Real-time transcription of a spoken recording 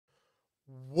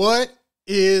What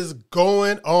is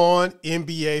going on,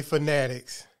 NBA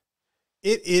fanatics?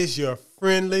 It is your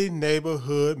friendly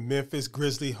neighborhood Memphis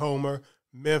Grizzly homer,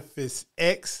 Memphis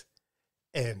X,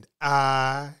 and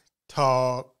I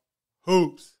talk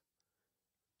hoops.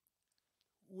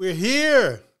 We're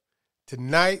here.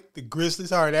 Tonight, the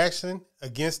Grizzlies are in action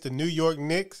against the New York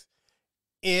Knicks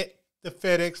at the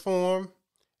FedEx Forum,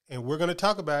 and we're going to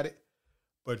talk about it.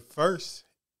 But first,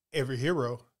 every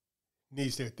hero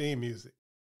needs their theme music.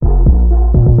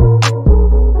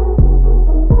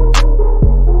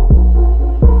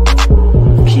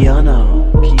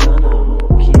 Piano.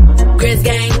 Grizz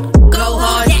gang, go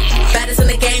hard. Baddest in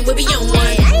the game, we be on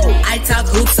one. I talk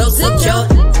hoops, so secure.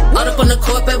 All up on the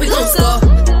court, but we gon' score.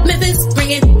 Memphis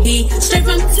bringing heat, straight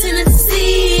from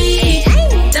Tennessee.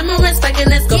 Demorance spiking,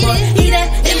 let's go for he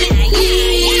that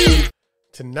MVP.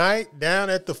 Tonight, down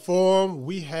at the Forum,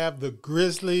 we have the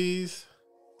Grizzlies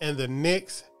and the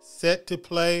Knicks set to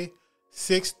play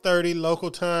 6:30 local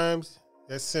times.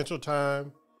 That's Central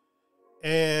Time.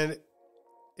 And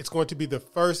it's going to be the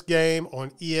first game on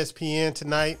ESPN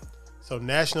tonight. So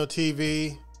national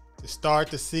TV to start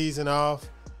the season off.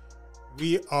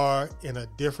 We are in a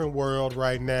different world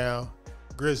right now,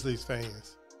 Grizzlies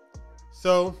fans.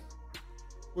 So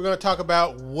we're going to talk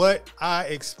about what I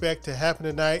expect to happen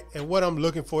tonight and what I'm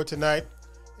looking for tonight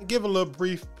and give a little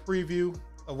brief preview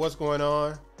of what's going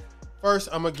on. First,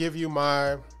 I'm going to give you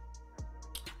my,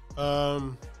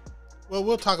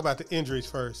 we'll talk about the injuries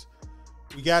first.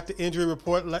 We got the injury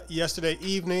report yesterday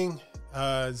evening.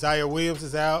 Zaire Williams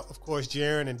is out. Of course,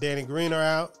 Jaren and Danny Green are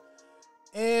out.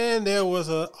 And there was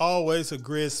always a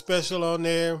Grizz special on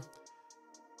there.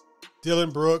 Dillon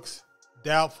Brooks,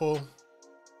 doubtful.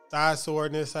 Thigh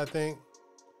soreness, I think.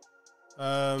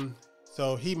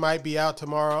 So he might be out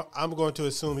tomorrow. I'm going to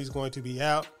assume he's going to be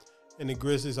out. And the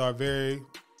Grizzlies are very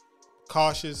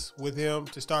cautious with him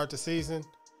to start the season.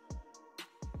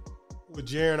 With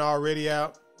Jaren already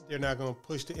out, they're not going to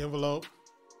push the envelope.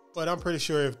 But I'm pretty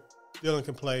sure if Dillon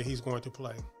can play, he's going to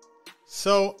play.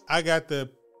 So I got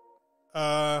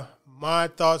my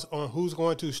thoughts on who's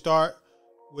going to start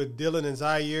with Dillon and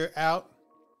Zaire out.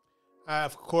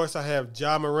 Of course, I have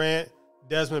Ja Morant,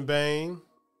 Desmond Bane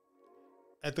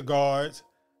at the guards,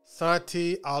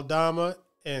 Santi Aldama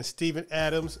and Steven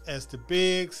Adams as the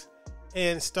bigs.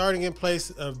 And starting in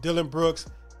place of Dillon Brooks,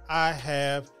 I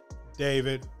have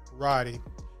David Roddy.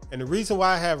 And the reason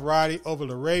why I have Roddy over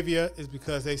LaRavia is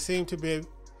because they seem to be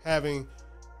having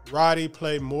Roddy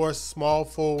play more small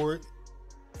forward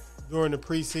during the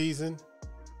preseason,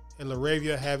 and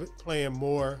LaRavia have it playing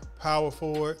more power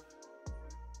forward.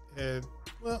 And,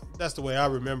 well, that's the way I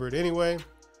remember it anyway.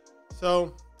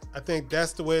 So I think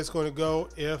that's the way it's going to go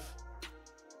if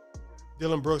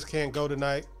Dillon Brooks can't go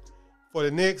tonight. For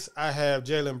the Knicks, I have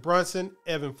Jalen Brunson,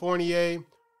 Evan Fournier,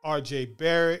 R.J.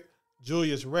 Barrett,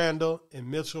 Julius Randle, and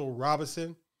Mitchell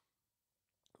Robinson,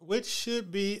 which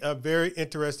should be a very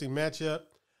interesting matchup.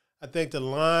 I think the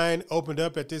line opened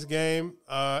up at this game.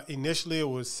 Initially, it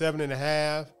was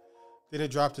 7.5. Then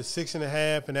it dropped to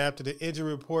 6.5. And after the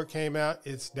injury report came out,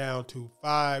 it's down to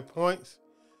 5 points.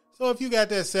 So if you got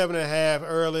that 7.5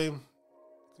 early,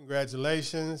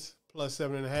 congratulations. Plus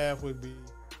 7.5 would be,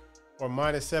 or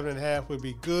minus 7.5 would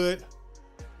be good.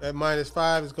 That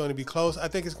 -5 is going to be close. I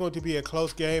think it's going to be a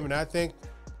close game, and I think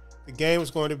the game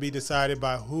is going to be decided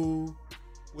by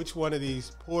which one of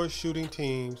these poor shooting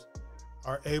teams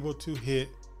are able to hit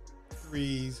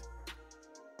threes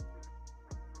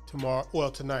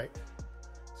tonight.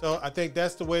 So I think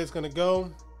that's the way it's going to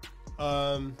go.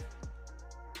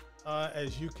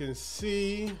 As you can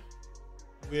see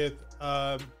with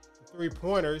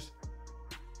 3-pointers,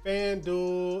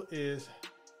 FanDuel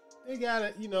they got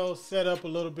it, set up a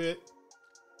little bit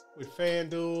with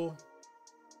FanDuel.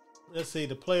 Let's see,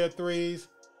 the player threes.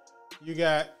 You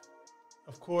got,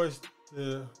 of course,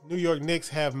 the New York Knicks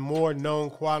have more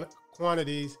known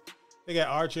quantities. They got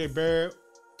R.J. Barrett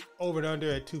over and under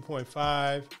at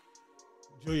 2.5.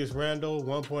 Julius Randle,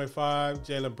 1.5.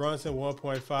 Jalen Brunson,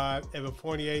 1.5. Evan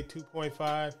Fournier,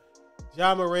 2.5.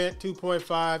 Ja Morant,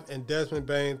 2.5. And Desmond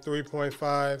Bane,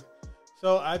 3.5.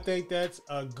 So I think that's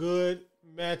a good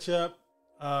matchup.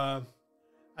 I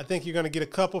think you're going to get a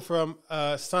couple from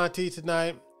Santi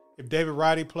tonight. If David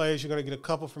Roddy plays, you're going to get a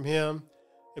couple from him.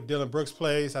 If Dillon Brooks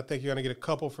plays, I think you're going to get a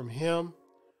couple from him.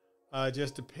 It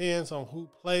just depends on who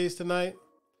plays tonight.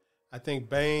 I think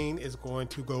Bane is going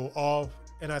to go off,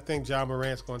 and I think Ja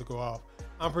Morant's going to go off.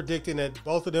 I'm predicting that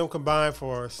both of them combine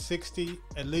for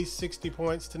at least 60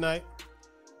 points tonight.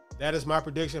 That is my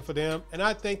prediction for them. And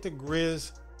I think the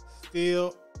Grizz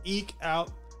still eke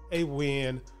out a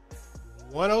win,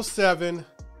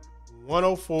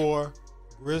 107-104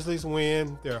 Grizzlies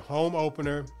win their home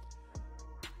opener.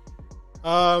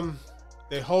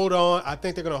 They hold on. I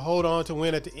think they're going to hold on to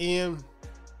win at the end.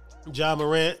 Ja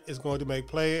Morant is going to make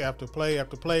play after play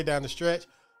after play down the stretch.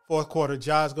 Fourth quarter,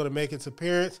 Ja's going to make its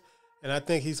appearance, and I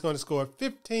think he's going to score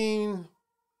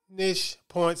 15-ish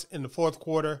points in the fourth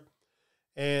quarter,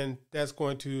 and that's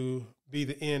going to be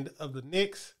the end of the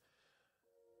Knicks.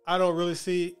 I don't really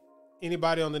see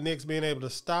anybody on the Knicks being able to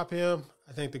stop him.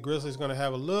 I think the Grizzlies are going to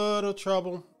have a little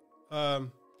trouble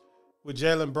with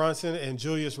Jalen Brunson and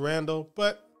Julius Randle,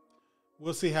 but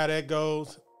we'll see how that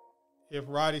goes. If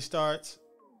Roddy starts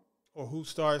or who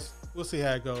starts, we'll see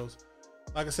how it goes.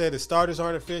 Like I said, the starters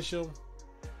aren't official.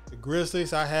 The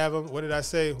Grizzlies, I have them. What did I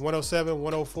say? 107,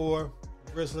 104.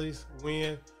 Grizzlies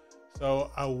win.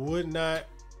 So I would not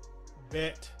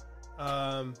bet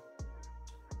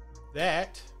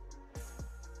that.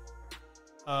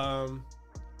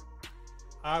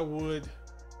 I would.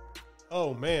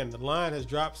 Oh man, the line has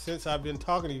dropped since I've been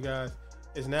talking to you guys.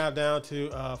 It's now down to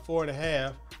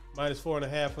 4.5, minus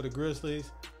 4.5 for the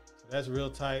Grizzlies. So that's real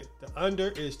tight. The under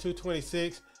is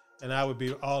 226, and I would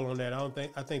be all on that. I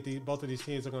think both of these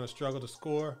teams are going to struggle to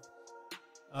score.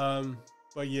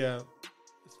 But yeah,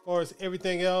 as far as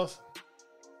everything else,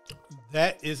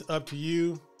 that is up to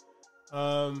you.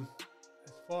 As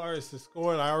far as the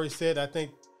scoring, I already said I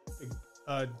think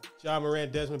Ja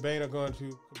Morant, Desmond Bane are going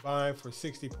to combine for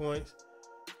 60 points.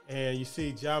 And you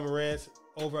see Ja Morant's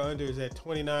over-under is at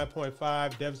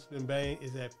 29.5. Desmond Bane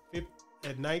is at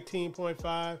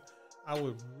 19.5. I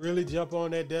would really jump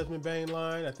on that Desmond Bane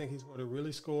line. I think he's going to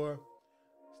really score.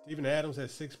 Steven Adams at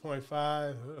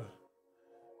 6.5.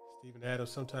 Steven Adams,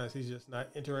 sometimes he's just not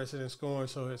interested in scoring,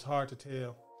 so it's hard to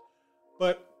tell.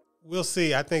 But we'll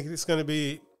see. I think it's going to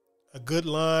be a good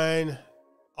line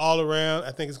all around.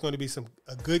 I think it's going to be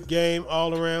a good game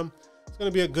all around. It's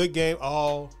going to be a good game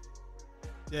all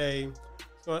day.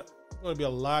 It's going to be a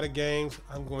lot of games.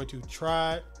 I'm going to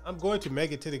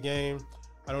make it to the game.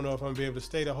 I don't know if I'm going to be able to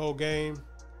stay the whole game,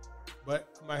 but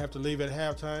I might have to leave at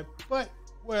halftime. But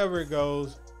wherever it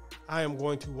goes, I am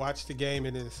going to watch the game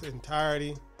in its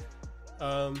entirety.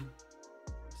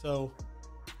 So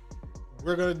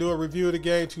we're going to do a review of the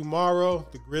game tomorrow.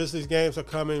 The Grizzlies games are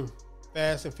coming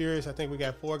fast and furious. I think we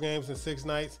got 4 games in 6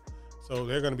 nights. So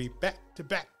they're going to be back to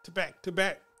back to back to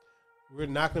back. We're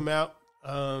knocking them out.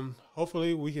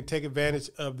 Hopefully we can take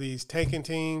advantage of these tanking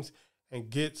teams and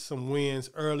get some wins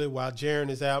early while Jaren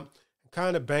is out and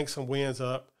kind of bank some wins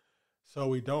up so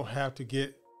we don't have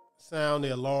to sound the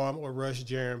alarm or rush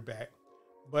Jaren back.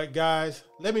 But guys,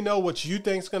 let me know what you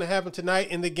think is going to happen tonight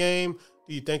in the game.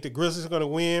 Do you think the Grizzlies are going to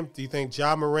win? Do you think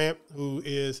Ja Morant, who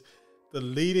is the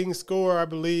leading scorer, I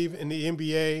believe, in the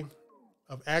NBA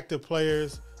of active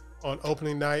players on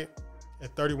opening night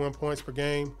at 31 points per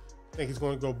game, I think he's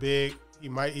going to go big. He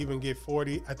might even get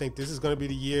 40. I think this is going to be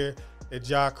the year that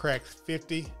Ja cracks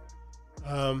 50.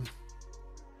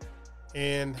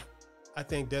 And I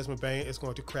think Desmond Bane is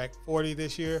going to crack 40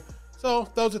 this year. So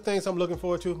those are things I'm looking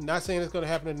forward to. Not saying it's going to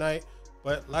happen tonight,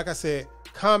 but like I said,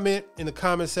 comment in the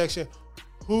comment section.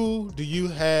 Who do you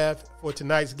have for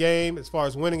tonight's game as far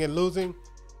as winning and losing?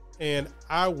 And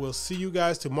I will see you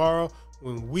guys tomorrow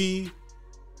when we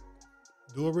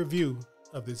do a review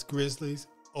of this Grizzlies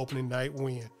opening night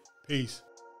win. Peace.